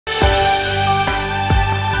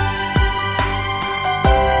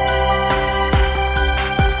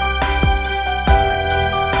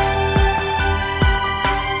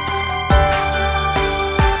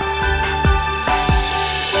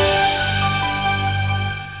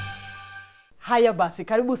Haya basi,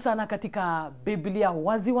 karibu sana katika Biblia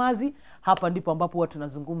waziwazi. Hapa ndipo ambapo watu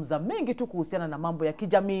tunazungumza mengi tu kuhusiana na mambo ya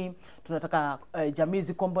kijamii. Tunataka jamii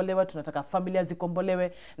zikombolewe, tunataka familia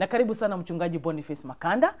zikombolewe. Na karibu sana mchungaji Boniface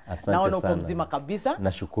Makanda. Naona uko mzima kabisa.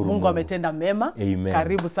 Nashukuru Mungu ametenda mema. Amen.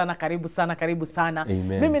 Karibu sana, karibu sana, karibu sana.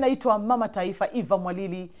 Amen. Mimi naitwa Mama Taifa, Evah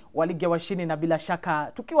Mwalili, walige washini, na bila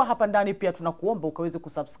shaka tukiwa hapa ndani pia tunakuomba ukaweze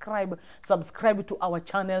subscribe to our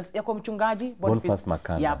channels yako mchungaji Boniface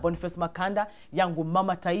Makanda. Ya Boniface Makanda, yangu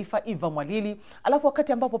Mama Taifa Evah Mwalili. Alafu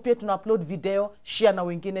wakati ambapo pia tuna upload video, share na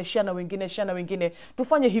wengine, share na wengine, share na wengine.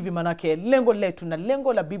 Tufanye hivi manake lengo letu na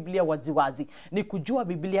lengo la Biblia waziwazi ni kujua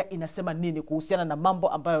Biblia inasema nini kuhusiana na mambo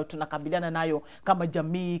ambayo tunakabiliana nayo kama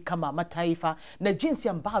jamii, kama mataifa, na jinsi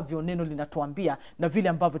ambavyo neno linatuambia na vile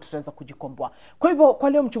ambavyo tutaweza kujikomboa. Kwa hivyo kwa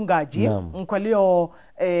leo mchungaji, kwa leo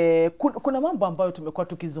kuna mambo ambayo tumekuwa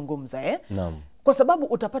tukizungumza kwa sababu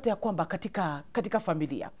utapata ya kwamba katika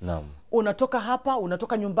familia unatoka hapa,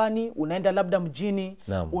 unatoka nyumbani, unaenda labda mjini,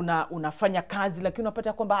 unafanya kazi, lakini unapata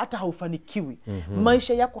ya kwamba hata haufanikiwi.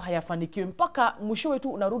 Maisha yako hayafanikiwi mpaka mwishowe tu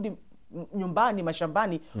unarudi nyumbani,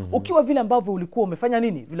 mashambani, ukiwa vile ambavyo ulikuwa umefanya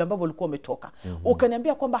nini, vile ambavyo ulikuwa umetoka.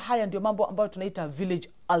 Ukaniambia kwamba haya ndio mambo ambayo tunaita village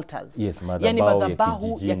altars. Yani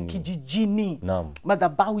madhabahu ya kijijini.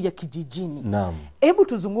 Madhabahu ya kijijini. Hebu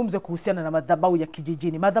tuzungumze kuhusiana na madhabahu ya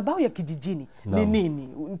kijijini. Madhabahu ya kijijini ni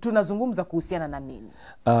nini? Tunazungumza kuhusiana na nini?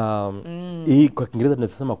 Hii kwa Kiingereza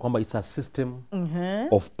tunasema kwamba it's a system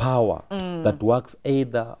of power that works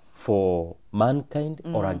either for mankind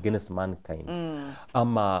or against mankind.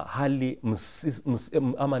 Ama hali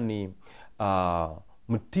ama ni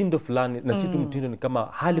mtindo fulani, na si tu mtindo, ni kama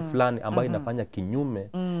hali fulani ambayo inafanya kinyume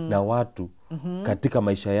na watu katika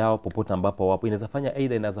maisha yao popote ambapo wapo. Inaweza fanya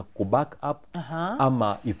either inaweza kuback up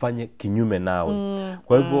ama ifanye kinyume nao.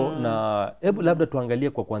 Kwa hivyo na hebu labda tuangalie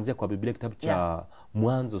kwa kuanzia kwa Biblia kitabu cha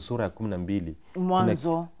Mwanzo sura ya 12.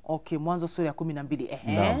 Mwanzo, Mwanzo sura ya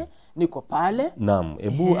 12. Niko pale. Naam,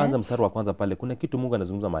 hebu anza mstari wa kwanza pale. Kuna kitu Mungu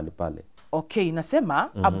anazungumza mahali pale. Inasema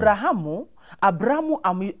Abrahamu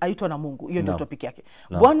aitwa na Mungu. Hiyo ndio topic yake.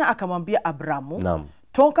 Bwana akamwambia Abrahamu,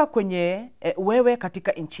 toka kwenye wewe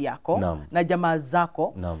katika nchi yako na jamaa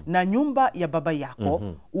zako na nyumba ya baba yako,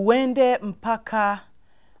 uende mpaka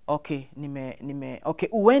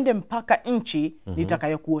uende mpaka nchi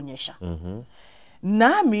nitakayokuonyesha.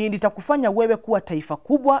 Nami nitakufanya wewe kuwa taifa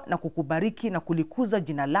kubwa na kukubariki na kulikuza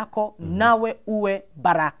jina lako, nawe uwe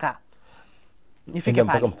baraka. Nifike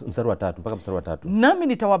pale mpaka mstari wa 3. Nami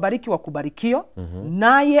nitawabariki wakubarikio,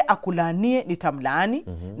 naye akulaanie nitamlaani,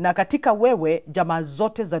 na katika wewe jamaa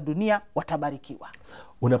zote za dunia watabarikiwa.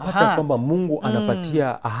 Unapata kwamba Mungu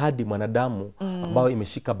anapatia ahadi mwanadamu ambao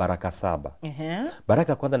imeshika baraka 7.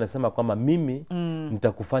 Baraka kwanza anasema kwamba mimi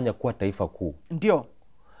nitakufanya kuwa taifa kuu. Ndio.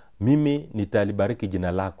 Mimi nitalibariki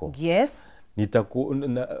jina lako. Yes.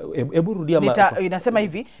 Hebu rudia inasema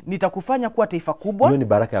hivi, nitakufanya kuwa taifa kubwa. Hiyo ni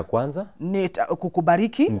baraka ya kwanza.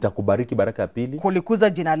 Kukubariki. Nitakubariki, baraka ya pili. Kulikuza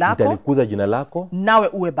jina lako. Nitalikuza jina lako. Nawe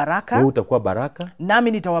uwe baraka. Wewe utakuwa baraka.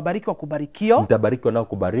 Nami nitawabariki wakubarikio. Nitabariki wanao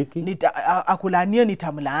kubariki. Akulaanie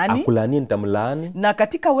nitamlaani. Akulaanie nitamlaani. Na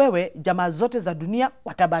katika wewe jamaa zote za dunia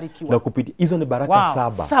watabarikiwa. Na kupitia hizo ni baraka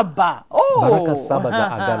 7. Baraka 7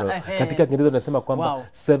 za agano. Katika Kiingereza tunasema kwamba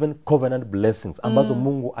 7 covenant blessings ambazo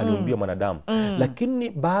Mungu aliumbia mwanadamu. Lakini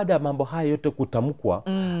baada ya mambo haya yote kutamkwa,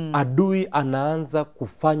 adui anaanza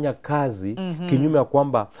kufanya kazi kinyume ya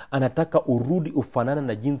kwamba anataka urudi ufanana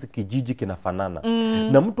na jinsi kijiji kinafanana.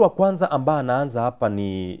 Na mtu wa kwanza ambaye anaanza hapa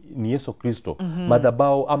ni Yesu Kristo.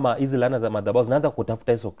 Madhabahu ama hizi laana za madhabahu zinaanza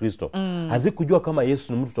kutafuta Yesu Kristo. Hazikujua kama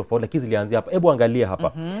Yesu ni mtu tofauti, lakini zilianzia hapa. Hebu angalia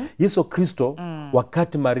hapa. Yesu Kristo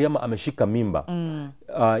wakati Mariamu ameshika mimba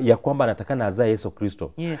ya kwamba anatakana azae Yesu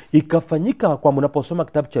Kristo. Ikafanyika kwa mnaposoma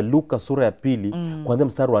kitabu cha Luka sura ya 2 kuanzia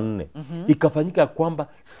mstari wa 4. Ikafanyika kwamba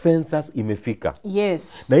census imefika.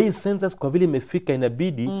 Na hii census kwa vile imefika,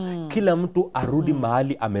 inabidi kila mtu arudi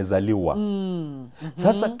mahali amezaliwa.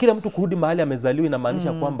 Sasa kila mtu kurudi mahali amezaliwa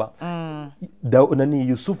inamaanisha kwamba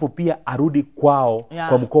Yusufu pia arudi kwao,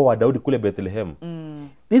 kwa mkoa wa Daudi kule Bethlehem.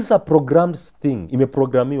 This is a programmed thing.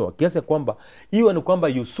 Imeprogramiwa kiasi ya kwamba hiyo ni kwamba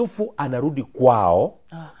Yusufu anarudi kwao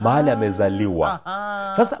mahali amezaliwa.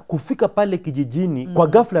 Sasa kufika pale kijijini kwa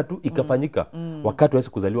ghafla tu ikafanyika wakati wa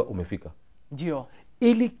Yesu kuzaliwa umefika. Ndio.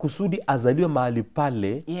 Ili kusudi azaliwe mahali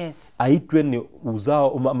pale, aitwe ni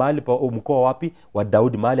uzao mahali pa mkoa wapi wa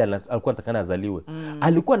Daudi, mahali alikuwa anatakana azaliwe.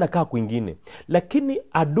 Alikuwa anakaa kwingine, lakini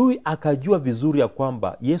adui akajua vizuri ya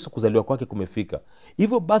kwamba Yesu kuzaliwa kwake kumefika.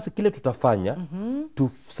 Hivyo basi kile tutafanya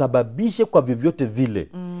tusababishe kwa vyovyote vile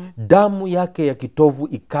damu yake ya kitovu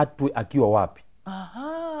ikatwe akiwa wapi?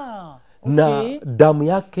 na damu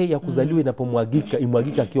yake ya kuzaliwa inapomwagika,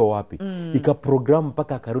 imwagika akiwa wapi? Ikaprogram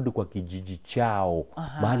mpaka akarudi kwa kijiji chao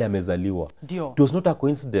mahali amezaliwa. It was not a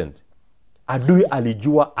coincidence. Adui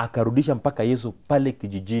alijua, akarudisha mpaka Yesu pale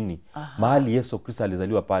kijijini, mahali Yesu Kristo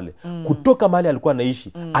alizaliwa pale. Kutoka mahali alikuwa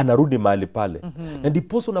anaishi, anarudi mahali pale. Na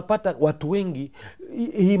ndiposa unapata watu wengi,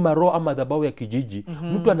 hii maroho ama madhabahu ya kijiji,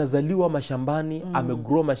 mtu anazaliwa mashambani,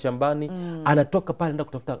 amegrow mashambani, anatoka pale anaenda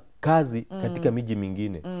kutafuta kazi katika miji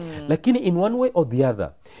mingine. Lakini in one way or the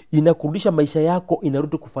other, inakurudisha maisha yako,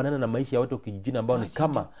 inarudi kufanana na maisha ya watu wa kijijini ambao ni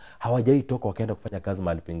kama hawajai toka wakaenda kufanya kazi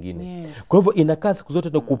mahali pengine. Kwa hivyo inakaa siku zote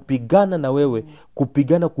na kupigana na wewe,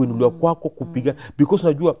 kupigana kuinuliwa kwako, kupigana because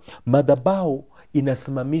unajua madhabahu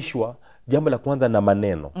inasimamishwa, jambo la kwanza na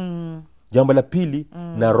maneno, jambo la pili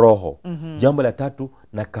na roho, jambo la tatu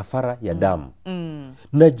na kafara ya damu.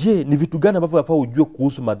 Na je, ni vitu gani ambavyo wafaa ujue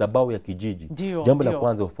kuhusu madhabahu ya kijiji? Jambo la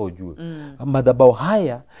kwanza wafaa ujue, madhabahu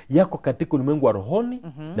haya yako katika ulimwengu wa rohoni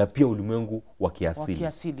na pia ulimwengu wa kiasili.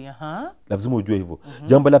 Lazima ujue hivyo.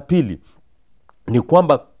 Jambo la pili ni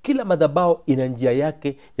kwamba kila madhabahu ina njia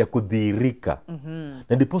yake ya kudhihirika.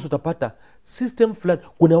 Na ndipo utapata system fulani.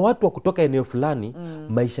 Kuna watu wa kutoka eneo fulani,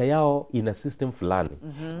 maisha yao ina system fulani.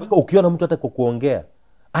 Ukiona mtu hata kwa kuongea,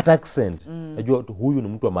 hata accent, najua huyu ni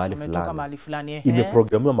mtu wa mahali fulani.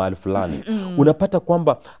 Imeprogramiwa mahali fulani. Unapata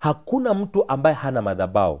kwamba hakuna mtu ambaye hana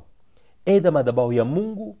madhabahu. Either madhabahu ya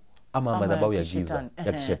Mungu ama madhabahu ya giza,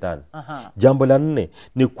 ya kishetani. Jambo la nne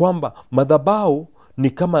ni kwamba madhabahu ni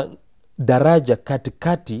kama daraja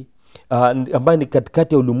katikati, ambayo ni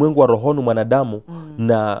katikati ya ulimwengu wa rohoni mwanadamu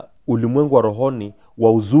na ulimwengu wa rohoni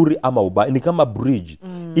wa uzuri ama ubaya. Ni kama bridge.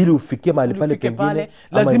 Ili ufikie mahali pale pengine,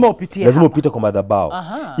 lazima upite kwa madhabahu.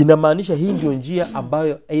 Inamaanisha hii ndio njia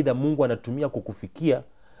ambayo either Mungu anatumia kukufikia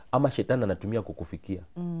ama shetani anatumia kukufikia.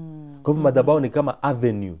 Kwa hivyo madhabahu ni kama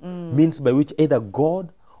avenue, means by which either God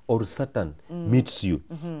or Satan meets you.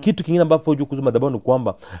 Kitu kingine ambacho unajua kuhusu madhabahu ni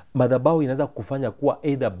kwamba madhabahu inaweza kufanya kuwa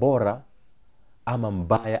either bora ama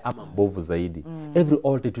mbaya ama mbovu zaidi. Every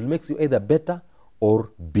altar, it will make you either better or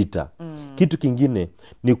bitter. Kitu kingine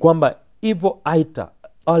ni kwamba evil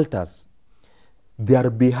altars, they are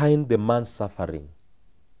behind the man's suffering,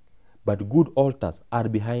 but good altars are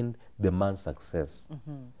behind the man's success.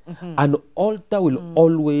 An altar will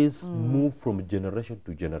always move from generation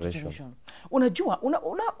to generation. Unajua,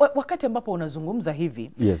 wakati ambapo unazungumza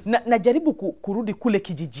hivi, najaribu kurudi kule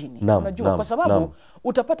kijijini. Unajua, kwa sababu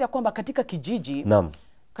utapata kwamba katika kijiji,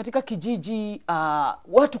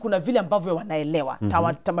 watu kuna vile ambavyo wanaelewa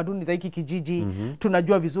tamaduni za hiki kijiji.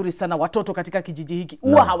 Tunajua vizuri sana watoto katika kijiji hiki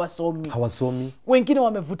huwa hawasomi. Wengine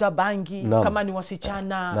wamevuta bangi, kama ni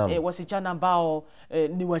wasichana, wasichana ambao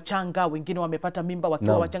ni wachanga, wengine wamepata mimba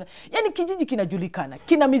wakiwa wachanga. Yani kijiji kinajulikana,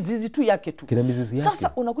 kina mizizi tu yake tu.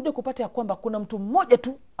 Sasa unakuja kupata ya kwamba kuna mtu mmoja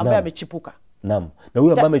tu ambaye amechipuka. Na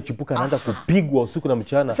huyo ambaye amechipuka anaanza kupigwa usiku na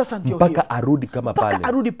mchana mpaka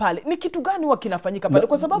arudi pale. Ni kitu gani huwa kinafanyika pale?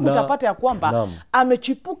 Kwa sababu utapata ya kwamba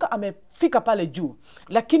amechipuka, amefika pale juu,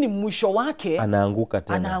 lakini mwisho wake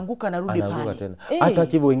anaanguka anarudi pale. Hata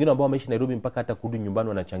hivyo wengine ambao wameishi Nairobi mpaka hata kurudi nyumbani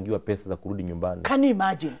wanachangiwa pesa za kurudi nyumbani. Can you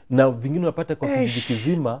imagine? Na vingine unapata kwa kijiji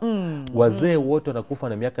kizima wazee wote wanakufa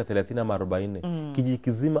na miaka 30 ama 40. Kijiji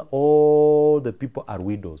kizima all the people are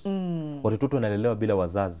widows. Watoto wanalelewa bila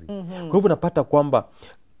wazazi. Kwa hivyo unapata kwamba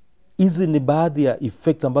hizi ni baadhi ya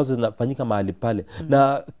effects ambazo zinafanyika mahali pale.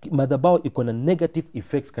 Na madhabahu iko na negative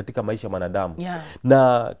effects katika maisha ya mwanadamu.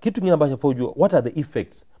 Na kitu kingine ambacho unafaa ujue, what are the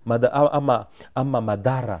effects ama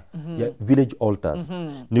madhara ya village altars?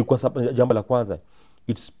 Ni kwa sababu jambo la kwanza,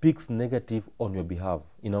 it speaks negative on your behalf.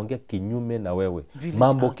 Inaongea kinyume na wewe,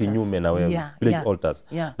 mambo kinyume na wewe. Village altars.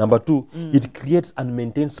 Number 2, it creates and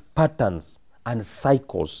maintains patterns and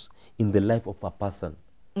cycles in the life of a person.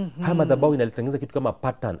 Haya madhabahu inalitengeza kitu kama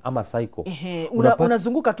pattern ama cycle.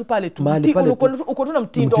 Unazunguka tu pale tu, uko tu na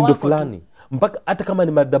mtindo fulani. Mpaka hata kama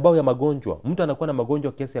ni madhabahu ya magonjwa, mtu anakuwa na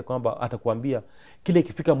magonjwa kiasi ya kwamba atakwambia kile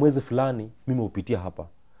ikifika mwezi fulani mimi upitia hapa.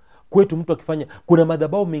 Kwetu mtu akifanya, kuna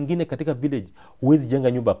madhabahu mengine katika village huwezi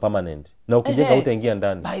jenga nyumba permanent, na ukijenga utaingia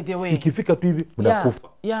ndani. Ikifika tu hivi mnakufa.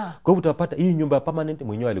 Kwa hivyo utapata hii nyumba permanent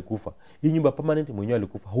mwenyewe alikufa, hii nyumba permanent mwenyewe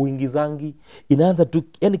alikufa, huingizangi. Inaanza tu,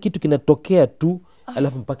 yani kitu kinatokea tu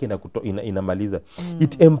alafu mpaka inamaliza.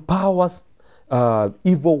 It empowers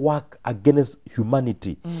evil work against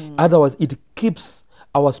humanity. Otherwise it keeps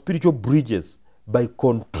our spiritual bridges by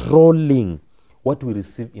controlling what we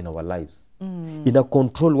receive in our lives. Ina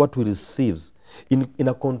control what we receive.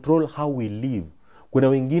 Ina control how we live. Kuna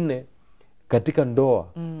wengine katika ndoa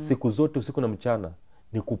siku zote usiku na mchana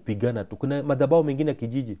ni kupigana tu. Kuna madhabahu mengine ya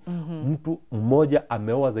kijiji mtu mmoja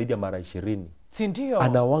ameoa zaidi ya mara 20. Si ndio?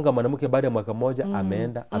 Anawanga mwanamke baada ya mwaka moja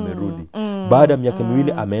ameenda amerudi. Baada ya miaka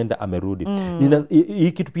miwili ameenda amerudi.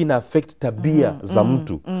 Hii kitu pia ina affect tabia za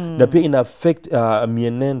mtu. Na pia ina affect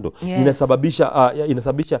mienendo.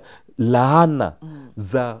 Inasababisha laana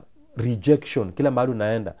za rejection kila mahali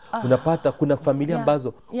unaenda. Unapata kuna familia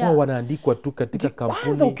ambazo wao wanaandikwa tu katika kampuni.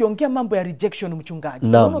 Kwanza ukiongea mambo ya rejection mchungaji.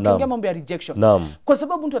 Ukiongea mambo ya rejection. Kwa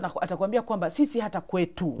sababu mtu atakwambia kwamba sisi hata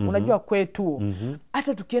kwetu, unajua kwetu,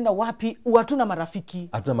 hata tukienda wapi hatuna marafiki.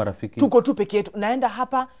 Hatuna marafiki. Tuko tu peke yetu. Naenda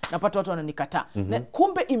hapa napata watu wananikataa.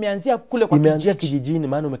 Kumbe imeanzia kule kwa imeanzia kijijini,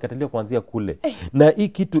 maana umekataliwa kuanzia kule. Na hii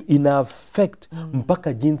kitu ina affect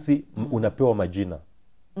mpaka jinsi unapewa majina.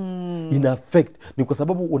 Ina affect ni kwa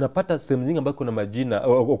sababu unapata sehemu nyingi ambazo kuna majina,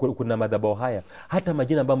 kuna madhabahu haya, hata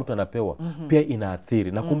majina ambayo mtu anapewa pia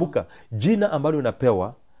inaathiri. Nakumbuka jina ambalo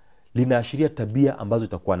unapewa linaashiria tabia ambazo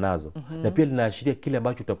utakuwa nazo, na pia linaashiria kile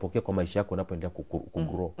ambacho utapokea kwa maisha yako unapoendelea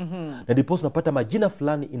kugrow. Na ndipo unapata majina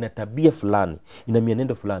fulani ina tabia fulani, ina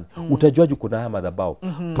mienendo fulani. Utajuaje kuna haya madhabahu?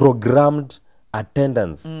 Programmed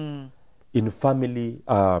attendance in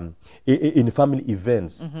family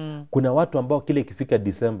events. Kuna watu ambao kile ikifika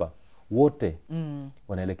December wote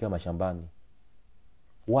wanaelekea mashambani.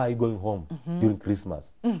 Why are you going home during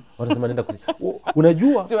Christmas? Wanasema nenda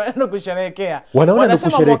unajua si wanaenda kusherehekea. Wanaona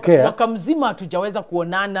kusherehekea. Mwaka mzima hatujaweza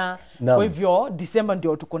kuonana. Kwa hivyo December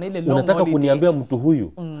ndio tuko na ile long holiday. Unataka kuniambia mtu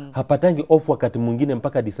huyu hapatangi off wakati mwingine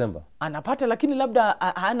mpaka December? Anapata, lakini labda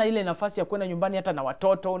hana ile nafasi ya kwenda nyumbani hata na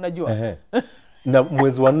watoto, unajua. Na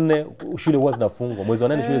mwezi wa 4 shule huwa zinafungwa. Mwezi wa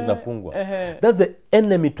 8 shule zinafungwa. That's the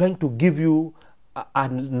enemy trying to give you a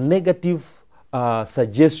negative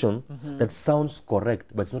suggestion that sounds correct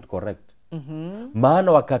but it's not correct.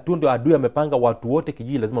 Maana wakati ndio adui amepanga watu wote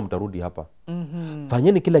kijiji lazima mtarudi hapa.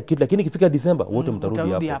 Fanyeni kila kitu, lakini ikifika December wote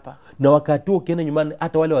mtarudi hapa. Na wakati ukienda nyumbani,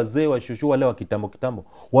 hata wale wazee wa shosho wale wa kitambo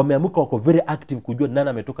wameamuka, wako very active kujua nani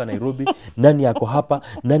ametoka Nairobi, nani yako hapa,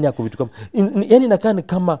 nani yako vitu kama. Yani inakaa ni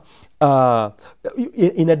kama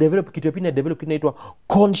ina develop kitu pia, ina develop inaitwa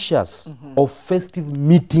conscious of festive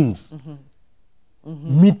meetings.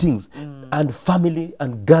 Meetings and family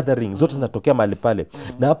and gatherings zote zinatokea mahali pale.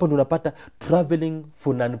 Na hapo ndio unapata traveling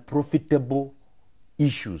for non-profitable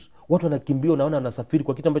issues. Watu wanakimbia, unaona wanasafiri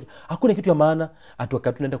kwa kitu ambacho hakuna kitu ya maana. Hata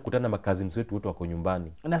wakati tunaenda kukutana na makazini wetu wote wako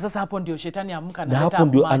nyumbani. Na sasa hapo ndio shetani amka na hapo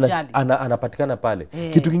ndio anapatikana pale.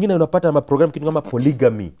 Kitu kingine unapata ma program kitu kama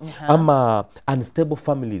polygamy ama unstable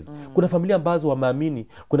families. Kuna familia ambazo wameamini,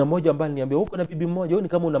 kuna mmoja ambaye aliniambia huko na bibi mmoja, wewe ni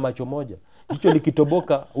kama una macho moja. Jicho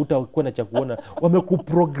likitoboka utakuwa na cha kuona.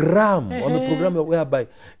 Wamekuprogram whereby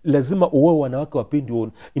lazima uoe wanawake wapindi.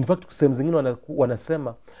 In fact sehemu zingine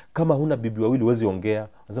wanasema kama huna bibi wawili huwezi ongea.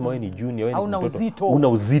 Wanasema wewe ni junior, wewe ni mtoto. Una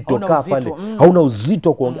uzito kaa pale. Hauna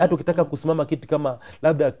uzito kuongea. Hata ukitaka kusimama kiti kama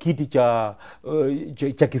labda kiti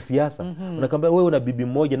cha kisiasa, unakwambia wewe una bibi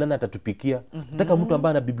mmoja, nani atatupikia? Nataka mtu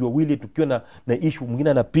ambaye ana bibi wawili, tukiwa na issue mwingine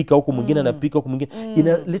anapika huko, mwingine anapika huko, mwingine.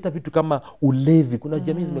 Inaleta vitu kama ulevi. Kuna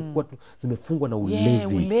jamii zimekuwa zimefungwa na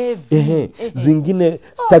ulevi. Zingine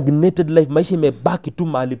stagnated life, maisha imebaki tu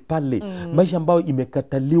mahali pale. Maisha ambayo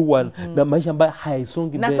imekataliwa na maisha ambayo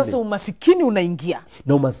haisongi mbele. Na sasa umasikini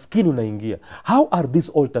unaingia. How are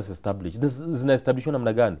these altars established? Zina establishwa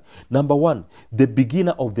namna gani? Number 1, the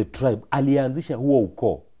beginner of the tribe alianzisha huo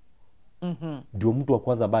ukoo. Ndio mtu wa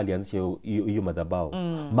kwanza ambaye alianzisha hiyo madhabahu.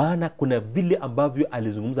 Maana kuna vile ambavyo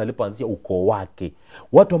alizungumza alipoanzisha ukoo wake.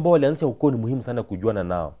 Watu ambao walianzisha ukoo ni muhimu sana kujuana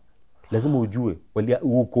nao. Lazima ujue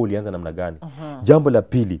ukoo ulianza namna gani. Jambo la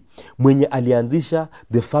pili, mwenye alianzisha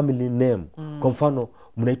the family name. Kwa mfano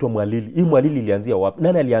mnaitwa Mwalili. Hii Mwalili ilianzia wapi?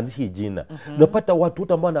 Nani alianzisha hii jina? Unapata watu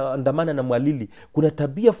wote ambao wanaandamana na Mwalili, kuna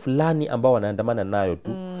tabia fulani ambao wanaandamana nayo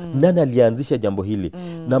tu. Nani alianzisha jambo hili?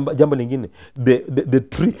 Jambo lingine, the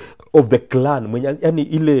tree of the clan. Mwenye yani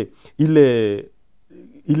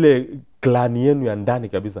ile clan yenu ya ndani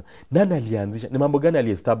kabisa. Nani alianzisha? Ni mambo gani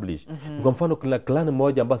aliestablish? Kwa mfano kuna clan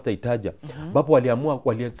moja ambayo sitaitaja, ambapo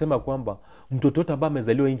walisema kwamba mtoto wote ambaye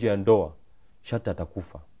amezaliwa nje ya ndoa shata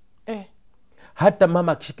atakufa. Hata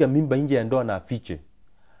mama akishika mimba nje ya ndoa na afiche,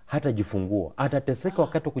 hata jifungua, atateseka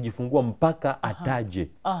wakati wa kujifungua mpaka ataje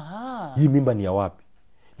hii mimba ni ya wapi.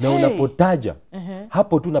 Na unapotaja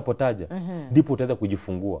hapo tu unapotaja ndipo utaweza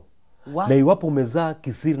kujifungua. Na iwapo umezaa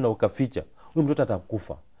kisiri na ukaficha, huyo mtoto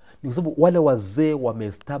atakufa. Ni kwa sababu wale wazee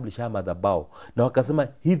wameestablish haya madhabahu na wakasema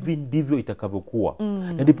hivi ndivyo itakavyokuwa.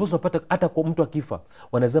 Na ndipo unapata hata kwa mtu akifa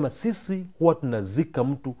wanasema sisi huwa tunazika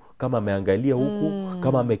mtu kama ameangalia huku,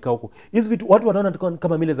 kama amekaa huku. Hizi vitu watu wanaona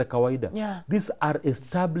kama mila za kawaida. These are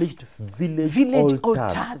established village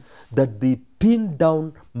altars that they pin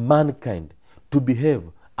down mankind to behave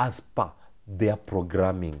as per their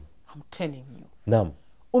programming. I'm telling you. Naam.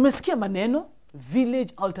 Umesikia maneno?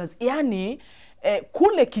 village altars, yani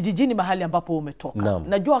kule kijijini mahali ambapo umetoka.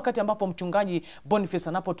 Najua wakati ambapo mchungaji Boniface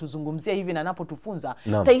anapotuzungumzia hivi na anapotufunza,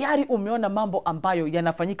 tayari umeona mambo ambayo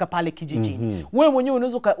yanafanyika pale kijijini. Wewe mwenyewe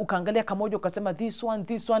unaweza ukaangalia kamoja ukasema this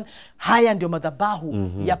one, haya ndio madhabahu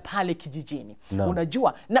ya pale kijijini.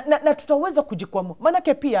 Unajua na tutaweza kujikwamua.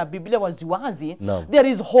 Manake pia Biblia waziwazi, there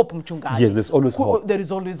is hope mchungaji. Yes, there's always hope. There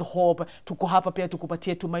is always hope. Tuko hapa pia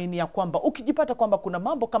tukupatie tumaini ya kwamba ukijipata kwamba kuna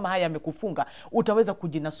mambo kama haya yamekufunga, utaweza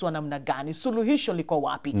kujinasua namna gani? Suluhisho liko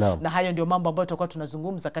wapi? Na haya ndio mambo ambayo tutakuwa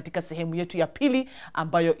tunazungumza katika sehemu yetu ya pili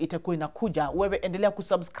ambayo itakuwa inakuja. Wewe endelea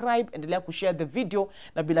kusubscribe, endelea kushare the video,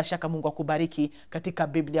 na bila shaka Mungu akubariki katika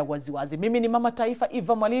Biblia waziwazi. Mimi ni Mama Taifa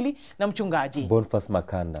Evah Mwalili na mchungaji Boniface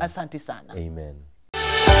Makanda. Asante sana. Amen.